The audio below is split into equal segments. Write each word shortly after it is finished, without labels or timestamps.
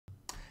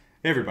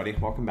Hey everybody,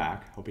 welcome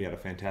back. Hope you had a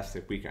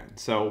fantastic weekend.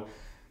 So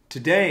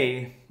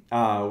today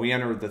we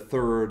enter the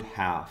third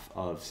half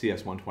of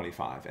CS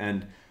 125,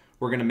 and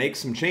we're going to make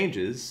some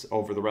changes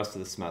over the rest of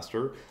the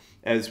semester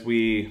as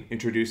we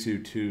introduce you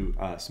to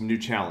some new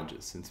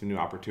challenges and some new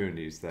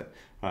opportunities that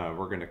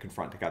we're going to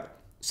confront together.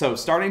 So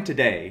starting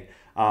today,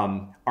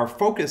 our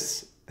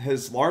focus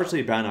has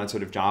largely been on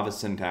sort of Java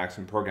syntax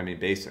and programming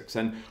basics.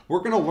 And we're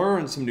going to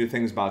learn some new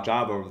things about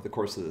Java over the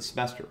course of the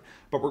semester,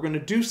 but we're going to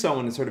do so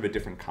in a sort of a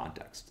different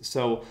context.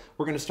 So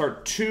we're going to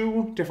start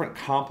two different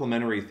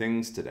complementary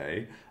things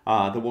today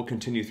that will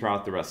continue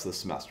throughout the rest of the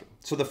semester.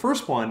 So the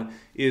first one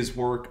is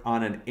work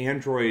on an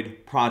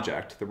Android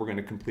project that we're going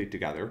to complete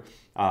together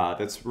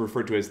that's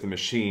referred to as the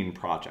machine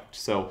project.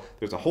 So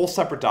there's a whole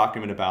separate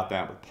document about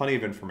that with plenty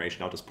of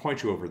information. I'll just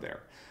point you over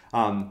there.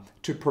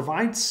 To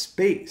provide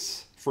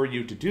space for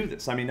you to do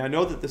this. I mean, I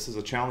know that this is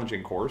a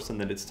challenging course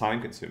and that it's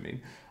time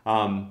consuming.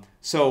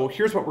 So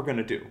here's what we're going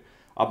to do.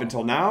 Up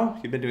until now,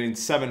 you've been doing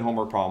 7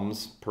 homework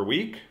problems per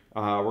week.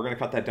 We're going to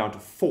cut that down to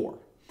 4.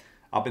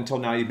 Up until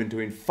now, you've been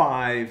doing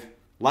 5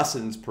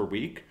 lessons per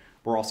week.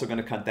 We're also going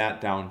to cut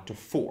that down to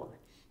 4.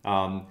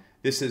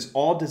 This is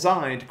all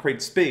designed to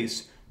create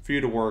space for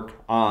you to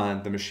work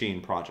on the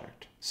machine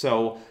project.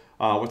 So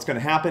what's going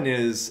to happen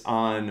is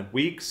on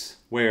weeks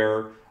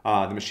where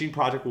the machine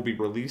project will be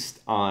released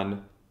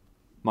on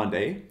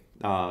Monday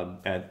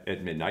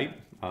at midnight,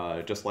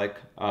 just like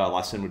a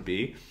lesson would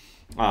be.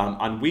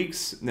 On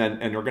weeks,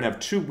 and we're going to have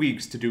 2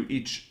 weeks to do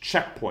each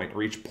checkpoint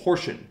or each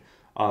portion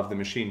of the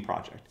machine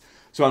project.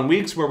 So on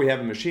weeks where we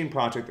have a machine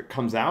project that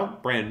comes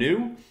out brand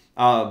new,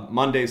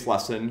 Monday's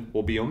lesson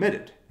will be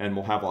omitted, and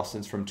we'll have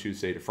lessons from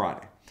Tuesday to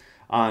Friday.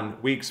 On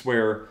weeks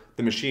where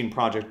the machine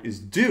project is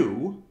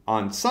due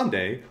on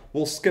Sunday,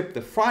 we'll skip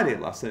the Friday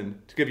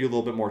lesson to give you a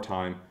little bit more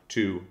time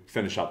to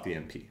finish up the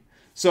MP.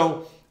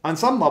 So on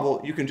some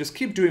level, you can just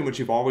keep doing what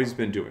you've always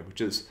been doing,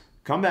 which is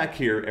come back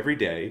here every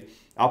day.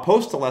 I'll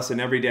post a lesson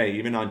every day,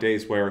 even on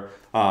days where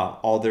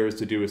all there is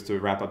to do is to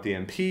wrap up the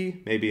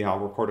MP. Maybe I'll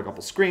record a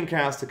couple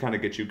screencasts to kind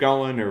of get you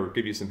going or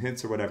give you some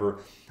hints or whatever.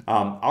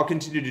 I'll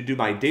continue to do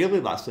my daily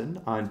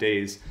lesson on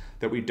days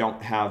that we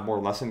don't have more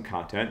lesson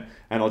content,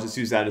 and I'll just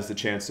use that as the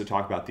chance to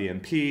talk about the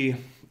MP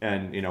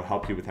and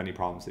help you with any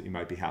problems that you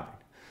might be having.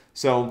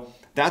 So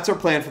that's our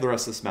plan for the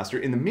rest of the semester.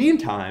 In the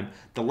meantime,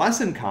 the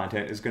lesson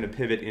content is going to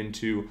pivot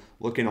into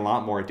looking a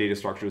lot more at data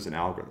structures and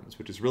algorithms,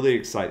 which is really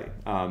exciting.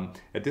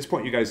 At this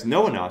point, you guys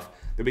know enough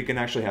that we can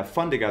actually have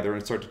fun together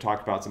and start to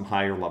talk about some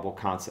higher level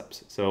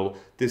concepts. So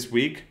this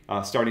week,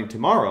 starting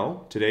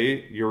tomorrow,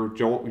 today, your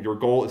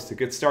goal is to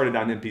get started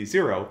on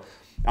MP0.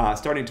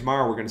 Starting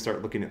tomorrow, we're going to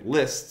start looking at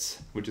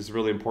lists, which is a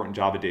really important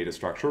Java data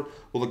structure.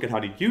 We'll look at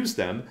how to use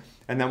them,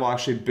 and then we'll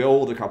actually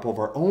build a couple of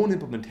our own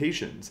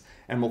implementations,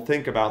 and we'll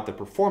think about the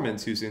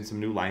performance using some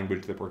new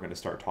language that we're going to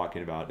start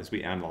talking about as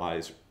we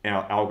analyze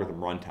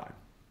algorithm runtime.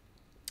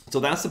 So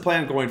that's the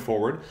plan going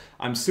forward.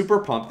 I'm super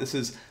pumped. This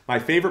is my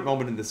favorite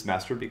moment in the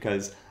semester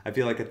because I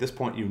feel like at this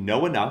point you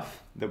know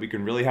enough that we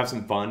can really have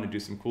some fun and do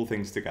some cool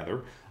things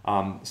together.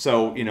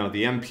 So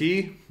the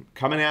MP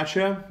coming at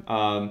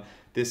you.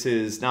 This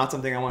is not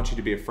something I want you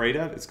to be afraid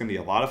of. It's going to be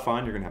a lot of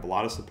fun. You're going to have a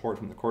lot of support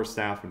from the course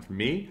staff and from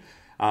me.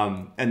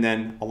 And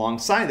then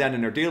alongside that,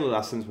 in our daily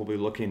lessons, we'll be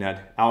looking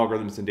at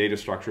algorithms and data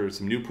structures,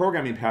 some new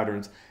programming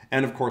patterns,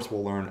 and of course,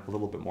 we'll learn a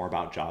little bit more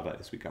about Java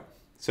as we go.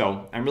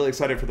 So I'm really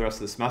excited for the rest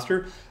of the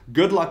semester.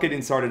 Good luck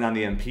getting started on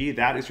the MP.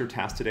 That is your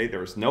task today.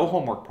 There is no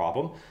homework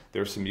problem.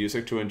 There's some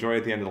music to enjoy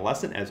at the end of the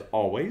lesson, as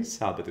always,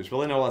 but there's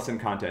really no lesson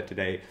content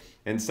today.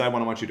 Instead,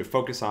 what I want you to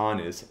focus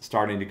on is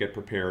starting to get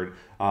prepared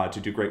to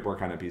do great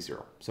work on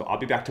MP0. So I'll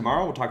be back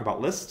tomorrow. We'll talk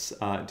about lists.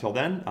 Until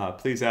then,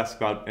 please ask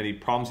about any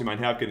problems you might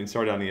have getting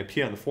started on the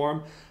MP on the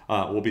forum.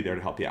 We'll be there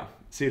to help you out.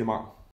 See you tomorrow.